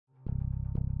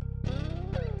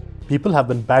people have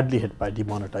been badly hit by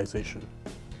demonetisation.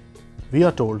 We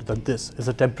are told that this is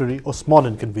a temporary or small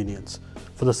inconvenience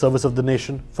for the service of the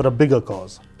nation for a bigger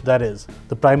cause, that is,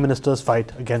 the Prime Minister's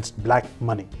fight against black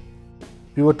money.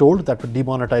 We were told that with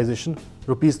demonetisation,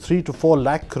 rupees 3 to 4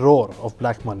 lakh crore of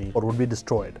black money would be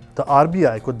destroyed. The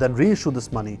RBI could then reissue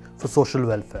this money for social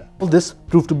welfare. All this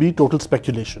proved to be total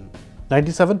speculation.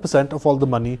 97% of all the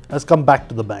money has come back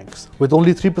to the banks. With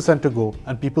only 3% to go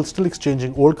and people still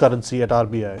exchanging old currency at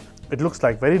RBI, it looks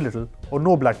like very little or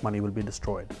no black money will be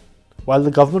destroyed. While the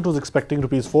government was expecting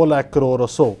rupees 4 lakh crore or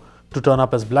so to turn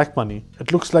up as black money,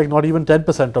 it looks like not even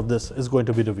 10% of this is going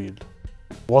to be revealed.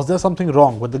 Was there something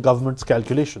wrong with the government's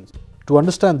calculations? To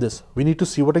understand this, we need to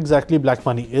see what exactly black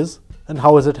money is and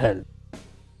how is it held.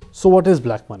 So what is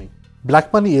black money?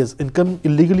 Black money is income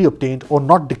illegally obtained or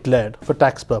not declared for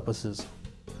tax purposes.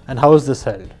 And how is this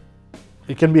held?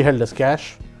 It can be held as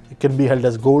cash, it can be held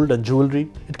as gold and jewelry,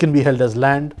 it can be held as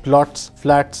land, plots,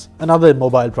 flats and other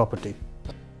immobile property.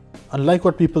 Unlike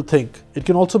what people think, it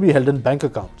can also be held in bank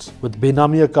accounts, with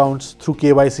Benami accounts through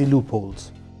KYC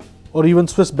loopholes, or even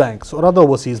Swiss banks or other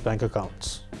overseas bank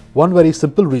accounts. One very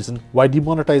simple reason why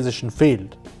demonetisation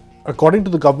failed. According to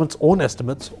the government's own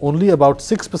estimates, only about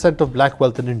 6% of black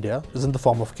wealth in India is in the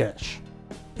form of cash.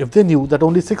 If they knew that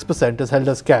only 6% is held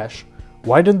as cash,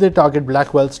 why didn't they target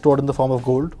black wealth stored in the form of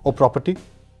gold or property?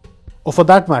 Or for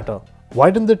that matter,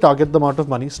 why didn't they target the amount of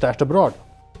money stashed abroad?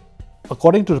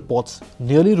 According to reports,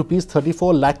 nearly rupees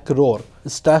 34 lakh crore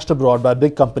is stashed abroad by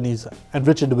big companies and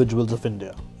rich individuals of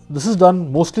India. This is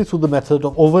done mostly through the method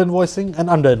of over-invoicing and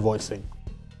under-invoicing.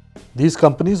 These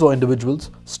companies or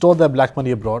individuals store their black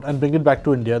money abroad and bring it back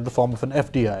to India in the form of an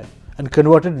FDI and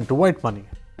convert it into white money.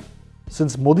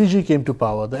 Since Modi ji came to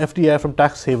power, the FDI from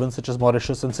tax havens such as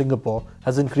Mauritius and Singapore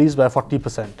has increased by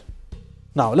 40%.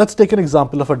 Now let's take an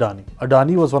example of Adani.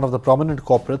 Adani was one of the prominent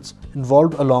corporates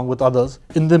involved along with others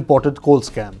in the imported coal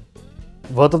scam.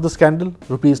 Worth of the scandal,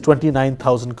 rupees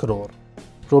 29,000 crore.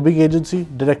 Probing agency,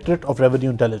 Directorate of Revenue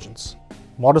Intelligence.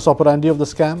 Modus operandi of the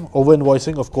scam,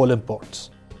 over-invoicing of coal imports.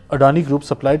 Adani Group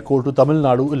supplied coal to Tamil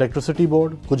Nadu Electricity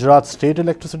Board, Gujarat State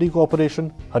Electricity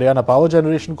Corporation, Haryana Power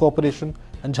Generation Corporation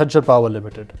and Jhajjar Power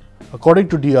Limited. According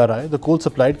to DRI, the coal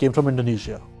supplied came from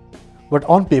Indonesia. But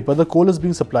on paper, the coal is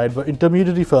being supplied by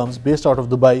intermediary firms based out of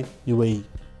Dubai, UAE.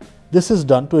 This is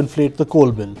done to inflate the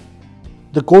coal bill.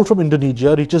 The coal from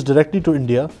Indonesia reaches directly to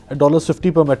India at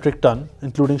 $50 per metric ton,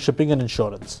 including shipping and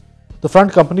insurance. The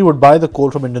front company would buy the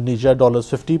coal from Indonesia at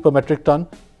 $50 per metric ton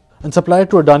and supply it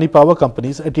to Adani power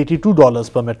companies at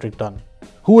 $82 per metric ton,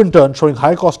 who in turn, showing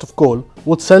high cost of coal,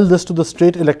 would sell this to the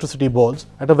state electricity boards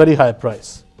at a very high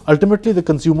price. Ultimately, the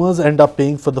consumers end up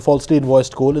paying for the falsely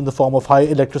invoiced coal in the form of high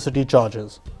electricity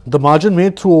charges. The margin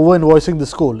made through over-invoicing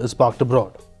this coal is parked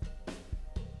abroad.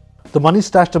 The money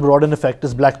stashed abroad in effect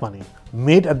is black money,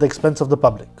 made at the expense of the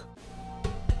public.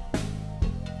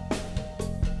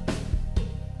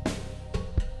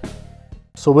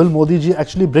 So will Modi ji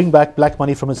actually bring back black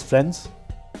money from his friends?